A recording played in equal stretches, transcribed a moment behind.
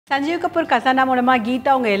Sanjeev Kapoor Khazana மூலமா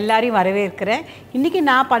கீதா உங்க எல்லாரையும் வரவேற்கிறேன். இன்னைக்கு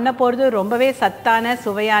நான் பண்ண போறது ரொம்பவே சத்தான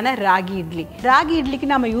சுவையான ராகி இட்லி. ராகி இட்லிக்கு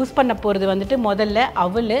நாம யூஸ் பண்ண போறது வந்துட்டு முதல்ல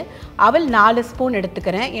அவல் 4 ஸ்பூன்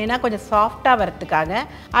எடுத்துக்கிறேன். ஏனா கொஞ்சம் சாஃப்ட்டா வரதுக்காக.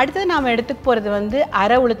 அடுத்து நாம எடுத்துக்க போறது வந்து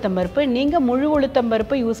அரை உளுத்தம் பருப்பு. நீங்க முழு உளுத்தம்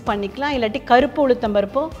பருப்பு யூஸ் பண்ணிக்கலாம் இல்லாட்டி கருப்பு உளுத்தம்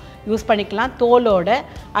பருப்பு யூஸ் பண்ணிக்கலாம் தோலோட.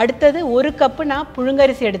 அடுத்து 1 கப் நான்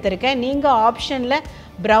புழுங்கரிசி எடுத்துர்க்கேன். நீங்க ஆப்ஷன்ல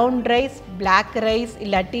brown rice, black rice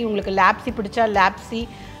இல்லாட்டி உங்களுக்கு லாப்சி பிடிச்சா லாப்சி.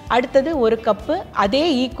 அடுத்தது 1 கப்பு அதே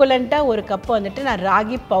ஈக்குவலண்டா 1 கப் வந்துட்டு நான்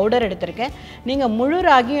ராகி பவுடர் எடுத்துர்க்கேன். நீங்க முழு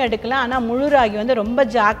ராகியும் எடுக்கலாம். ஆனா முழு ராகி வந்து ரொம்ப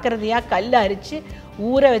ஜாக்கிரதையா கல்ல அரிச்சு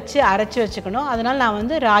ஊற வச்சு அரைச்சு வச்சுக்கணும். அதனால நான்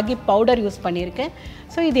வந்து ராகி பவுடர் யூஸ் பண்ணியிருக்கேன்.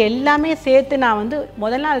 ஸோ இது எல்லாமே சேர்த்து நான் வந்து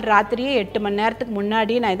முதல் நாள் ராத்திரியே 8 மணி நேரத்துக்கு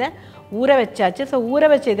முன்னாடியே நான் இதை ஊற வச்சாச்சு. ஸோ ஊற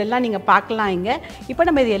வச்ச இதெல்லாம் நீங்கள் பார்க்கலாம் இங்கே. இப்போ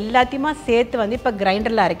நம்ம இது எல்லாத்தையுமா சேர்த்து வந்து இப்போ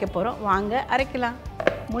கிரைண்டரில் அரைக்க போகிறோம். வாங்க அரைக்கலாம்.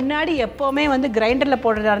 முன்னாடி எப்போவுமே வந்து கிரைண்டரில்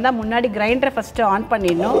போடுறதா இருந்தால் முன்னாடி கிரைண்டரை ஃபஸ்ட்டு ஆன்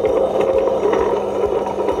பண்ணிடணும்.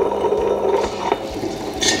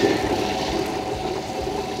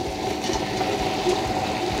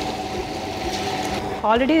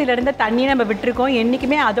 ஆல்ரெடி இதில் இருந்த தண்ணியை நம்ம விட்டுருக்கோம்.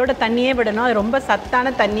 என்றைக்குமே அதோட தண்ணியே விடணும். அது ரொம்ப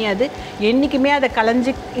சத்தான தண்ணி. அது என்றைக்குமே அதை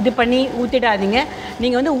களைஞ்சி இது பண்ணி ஊற்றிடாதீங்க.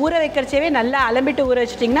 நீங்கள் வந்து ஊற வைக்கிறச்சவே நல்லா அலம்பிட்டு ஊற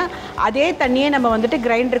வச்சிட்டிங்கன்னா அதே தண்ணியே நம்ம வந்துட்டு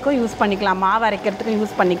கிரைண்டருக்கும் யூஸ் பண்ணிக்கலாம், மாவு அரைக்கிறதுக்கும்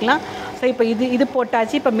யூஸ் பண்ணிக்கலாம். ஸோ இப்போ இது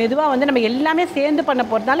போட்டாச்சு. இப்போ மெதுவாக வந்து நம்ம எல்லாமே சேர்ந்து பண்ண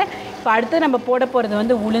போகிறதுனால இப்போ அடுத்து நம்ம போட போகிறது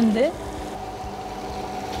வந்து உளுந்து.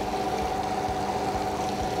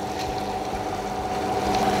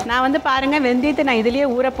 நான் வந்து பாருங்கள் வெந்தயத்தை நான் இதுலேயே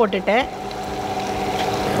ஊற போட்டுட்டேன்.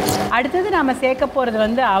 அடுத்தது நாம் சேர்க்க போகிறது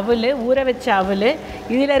வந்து அவல், ஊற வச்ச அவல்.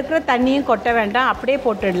 இதில் இருக்கிற தண்ணியும் கொட்ட வேண்டாம், அப்படியே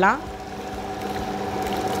போட்டுடலாம்.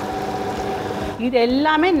 இது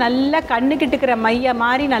எல்லாமே நல்லா கண்ணுக்கிட்டுக்கிற மைய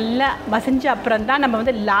மாதிரி நல்லா மசிஞ்ச அப்புறம் தான் நம்ம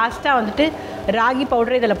வந்து லாஸ்ட்டாக வந்துட்டு ராகி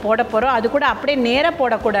பவுடர் இதில் போட போகிறோம். அது கூட அப்படியே நேராக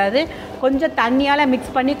போடக்கூடாது. கொஞ்சம் தண்ணியால்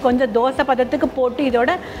மிக்ஸ் பண்ணி கொஞ்சம் தோசை பதத்துக்கு போட்டு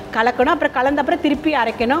இதோட கலக்கணும். அப்புறம் கலந்த அப்புறம் திருப்பி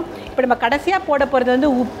அரைக்கணும். இப்போ நம்ம கடைசியாக போட போகிறது வந்து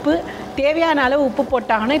உப்பு. தேவையான அளவு உப்பு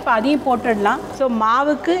போட்டாங்கன்னா இப்போ அதையும் போட்டுடலாம். ஸோ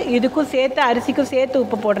மாவுக்கு இதுக்கும் சேர்த்து அரிசிக்கும் சேர்த்து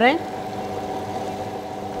உப்பு போடுறேன்.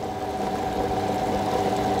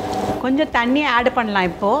 கொஞ்சம் தண்ணி ஆட் பண்ணலாம்.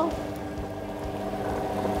 இப்போது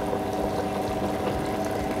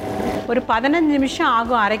ஒரு 15 நிமிஷம்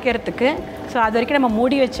ஆகும் அரைக்கிறதுக்கு. ஸோ அது வரைக்கும் நம்ம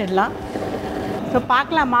மூடி வச்சிடலாம். ஸோ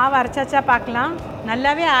பார்க்கலாம் மாவு அரைச்சாச்சா பார்க்கலாம்.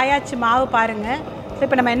 நல்லாவே ஆயாச்சு மாவு பாருங்கள். ஸோ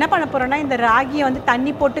இப்போ நம்ம என்ன பண்ண போகிறோம்னா இந்த ராகியை வந்து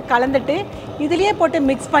தண்ணி போட்டு கலந்துட்டு இதுலேயே போட்டு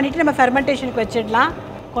மிக்ஸ் பண்ணிவிட்டு நம்ம ஃபெர்மெண்டேஷனுக்கு வச்சிடலாம்.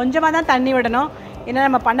 கொஞ்சமாக தான் தண்ணி விடணும். ஏன்னா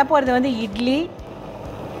நம்ம பண்ண போகிறது வந்து இட்லி.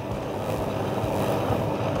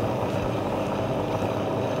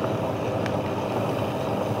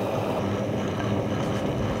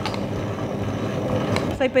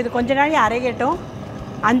 ஸோ இப்போ இது கொஞ்ச நாள் அரைக்கட்டும்.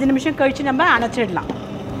 5 நிமிஷம் கழித்து நம்ம அணைச்சிடலாம்.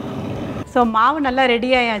 ஸோ மாவு நல்லா ரெடி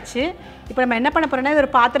ஆயாச்சு. இப்போ நம்ம என்ன பண்ண போகிறோம்னா இது ஒரு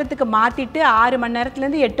பாத்திரத்துக்கு மாற்றிட்டு 6 மணி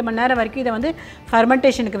நேரத்துலேருந்து 8 மணி நேரம் வரைக்கும் இதை வந்து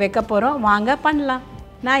ஃபெர்மெண்டேஷனுக்கு வைக்க போகிறோம். வாங்க பண்ணலாம்.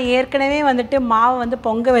 நான் ஏற்கனவே வந்துட்டு மாவு வந்து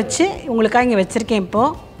பொங்க வச்சு உங்களுக்காக இங்கே வச்சுருக்கேன்.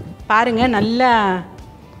 இப்போது பாருங்கள் நல்லா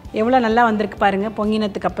எவ்வளோ நல்லா வந்திருக்கு பாருங்கள்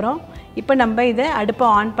பொங்கினதுக்கப்புறம். இப்போ நம்ம இதை அடுப்பை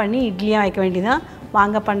ஆன் பண்ணி இட்லியாக வைக்க வேண்டியதான்.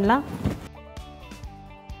 வாங்க பண்ணலாம்.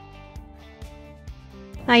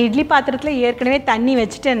 நான் இட்லி பாத்திரத்தில் ஏற்கனவே தண்ணி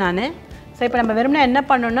வச்சுட்டேன் நான். ஸோ இப்போ நம்ம வெறும்னா என்ன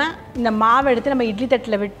பண்ணோன்னா இந்த மாவை எடுத்து நம்ம இட்லி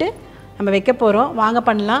தட்டில் விட்டு நம்ம வைக்க போகிறோம். வாங்க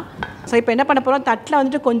பண்ணலாம். ஸோ இப்போ என்ன பண்ண போகிறோம், தட்டில்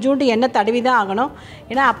வந்துட்டு கொஞ்சோண்டு எண்ணெய் தடவி தான் ஆகணும்.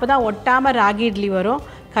 ஏன்னா அப்போ தான் ஒட்டாமல் ராகி இட்லி வரும்.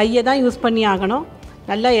 கையை தான் யூஸ் பண்ணி ஆகணும்.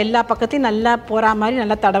 நல்லா எல்லா பக்கத்தையும் நல்லா போகிற மாதிரி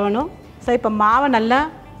நல்லா தடவணும். ஸோ இப்போ மாவை நல்லா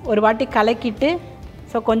ஒரு வாட்டி கலக்கிட்டு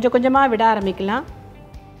ஸோ கொஞ்சம் கொஞ்சமாக விட ஆரம்பிக்கலாம்.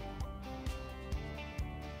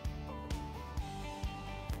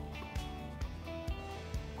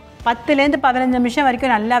 பத்துலேருந்து 15 நிமிஷம்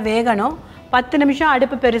வரைக்கும் நல்லா வேகணும். 10 நிமிஷம்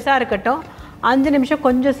அடுப்பு பெருசாக இருக்கட்டும். 5 நிமிஷம்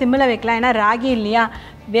கொஞ்சம் சிம்மில் வைக்கலாம். ஏன்னா ராகி இல்லையா,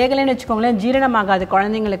 வேகலைன்னு வச்சுக்கோங்களேன் ஜீரணமாகாது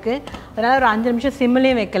குழந்தைங்களுக்கு. அதனால் ஒரு 5 நிமிஷம்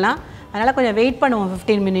சிம்மிலையும் வைக்கலாம். அதனால் கொஞ்சம் வெயிட் பண்ணுவோம்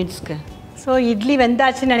 15 மினிட்ஸ்க்கு. ஸோ இட்லி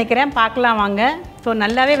வெந்தாச்சுன்னு நினைக்கிறேன். பார்க்கலாம் வாங்க. ஸோ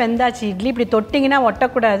நல்லாவே வெந்தாச்சு இட்லி. இப்படி தொட்டிங்கன்னா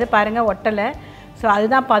ஒட்டக்கூடாது. பாருங்கள் ஒட்டலை. ஸோ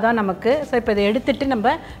அதுதான் பதம் நமக்கு. ஸோ இப்போ இதை எடுத்துகிட்டு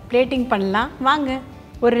நம்ம பிளேட்டிங் பண்ணலாம். வாங்க.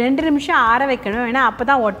 ஒரு 2 நிமிஷம் ஆற வைக்கணும். ஏன்னா அப்போ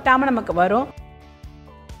தான் ஒட்டாமல் நமக்கு வரும்.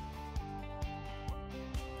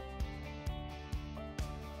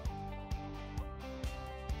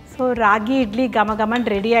 ஸோ ராகி இட்லி கமகமன்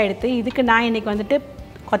ரெடி ஆகிடுது. இதுக்கு நான் இன்றைக்கி வந்துட்டு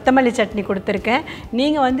கொத்தமல்லி சட்னி கொடுத்துருக்கேன்.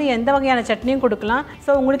 நீங்கள் வந்து எந்த வகையான சட்னியும் கொடுக்கலாம். ஸோ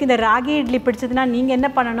உங்களுக்கு இந்த ராகி இட்லி பிடிச்சதுன்னா நீங்கள் என்ன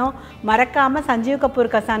பண்ணணும், மறக்காமல் சஞ்சீவ்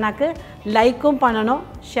கபூர் கசானாக்கு லைக்கும் பண்ணணும்,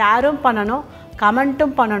 ஷேரும் பண்ணணும்,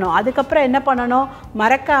 கமெண்ட்டும் பண்ணணும். அதுக்கப்புறம் என்ன பண்ணணும்,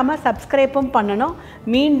 மறக்காமல் சப்ஸ்கிரைப்பும் பண்ணணும்.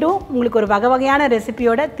 மீண்டும் உங்களுக்கு ஒரு வகை வகையான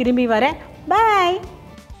ரெசிபியோடு திரும்பி வரேன். பாய்.